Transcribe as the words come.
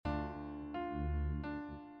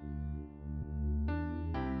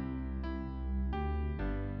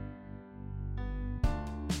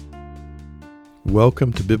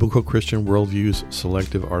Welcome to Biblical Christian Worldview's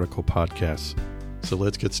Selective Article Podcasts. So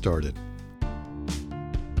let's get started.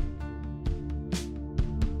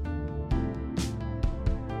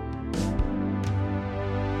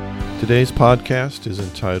 Today's podcast is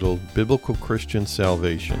entitled Biblical Christian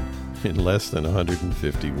Salvation in less than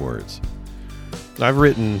 150 words. I've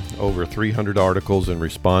written over 300 articles and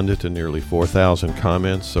responded to nearly 4,000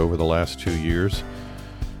 comments over the last 2 years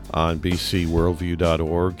on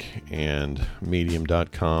bcworldview.org and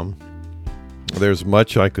medium.com. There's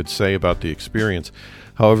much I could say about the experience.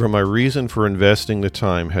 However, my reason for investing the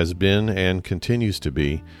time has been and continues to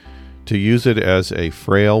be to use it as a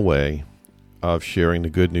frail way of sharing the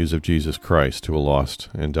good news of Jesus Christ to a lost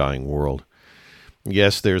and dying world.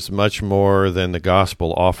 Yes, there's much more than the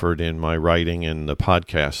gospel offered in my writing and the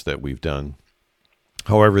podcasts that we've done.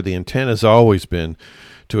 However, the intent has always been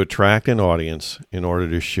to attract an audience in order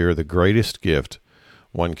to share the greatest gift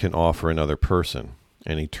one can offer another person,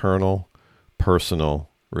 an eternal, personal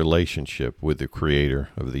relationship with the Creator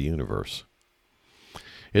of the universe.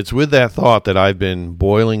 It's with that thought that I've been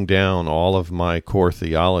boiling down all of my core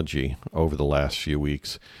theology over the last few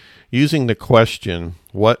weeks, using the question,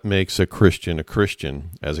 what makes a Christian,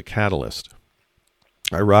 as a catalyst?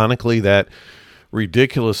 Ironically, that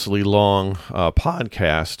ridiculously long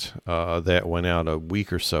podcast that went out a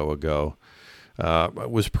week or so ago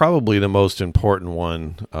was probably the most important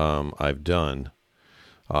one I've done.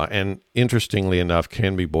 And interestingly enough,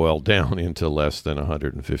 can be boiled down into less than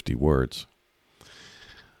 150 words.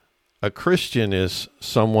 A Christian is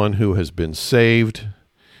someone who has been saved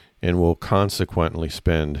and will consequently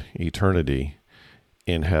spend eternity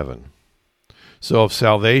in heaven. So if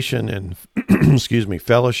salvation and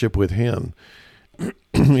fellowship with Him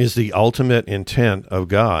is the ultimate intent of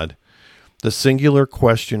God, the singular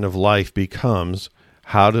question of life becomes,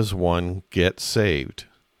 how does one get saved?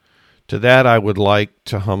 To that, I would like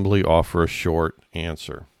to humbly offer a short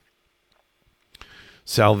answer.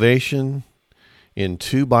 Salvation in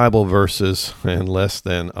 2 Bible verses and less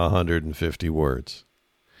than 150 words.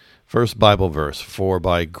 First Bible verse, for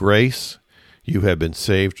by grace you have been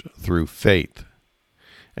saved through faith,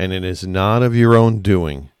 and it is not of your own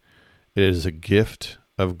doing. It is a gift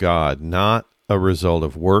of God, not a result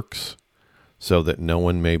of works, so that no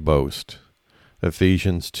one may boast.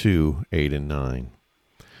 Ephesians 2, 8 and 9.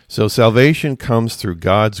 So salvation comes through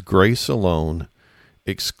God's grace alone,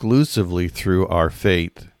 exclusively through our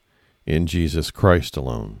faith in Jesus Christ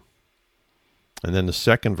alone. And then the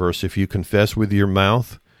second verse, if you confess with your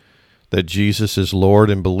mouth that Jesus is Lord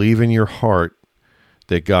and believe in your heart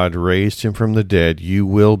that God raised Him from the dead, you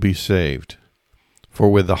will be saved. For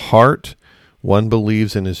with the heart one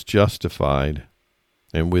believes and is justified,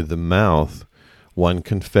 and with the mouth one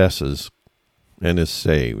confesses and is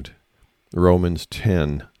saved. Romans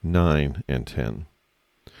 10, 9 and 10.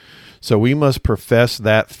 So we must profess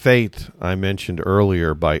that faith I mentioned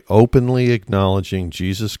earlier by openly acknowledging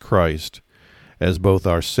Jesus Christ as both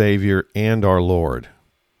our Savior and our Lord.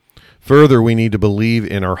 Further, we need to believe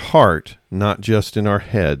in our heart, not just in our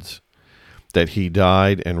heads, that He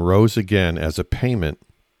died and rose again as a payment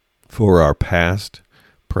for our past,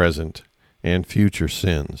 present, and future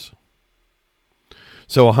sins.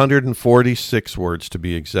 So 146 words to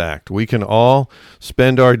be exact. We can all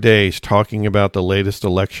spend our days talking about the latest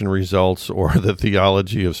election results or the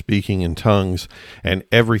theology of speaking in tongues and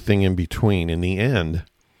everything in between. In the end,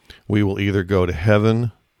 we will either go to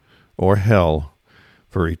heaven or hell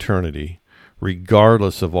for eternity,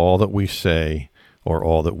 regardless of all that we say or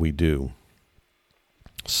all that we do.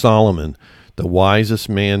 Solomon, the wisest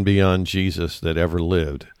man beyond Jesus that ever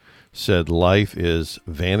lived, said life is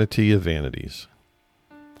vanity of vanities.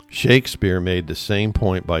 Shakespeare made the same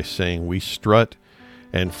point by saying we strut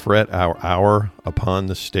and fret our hour upon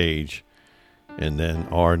the stage and then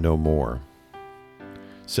are no more.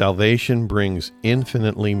 Salvation brings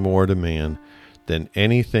infinitely more to man than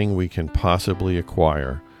anything we can possibly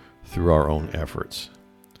acquire through our own efforts.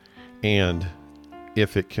 And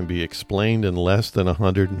if it can be explained in less than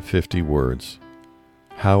 150 words,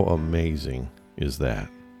 how amazing is that?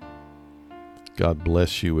 God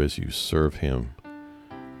bless you as you serve Him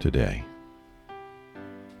today.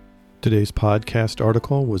 Today's podcast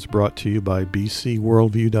article was brought to you by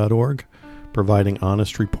bcworldview.org, providing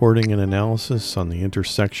honest reporting and analysis on the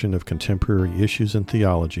intersection of contemporary issues and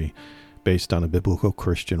theology based on a biblical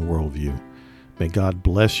Christian worldview. May God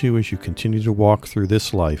bless you as you continue to walk through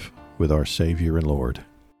this life with our Savior and Lord.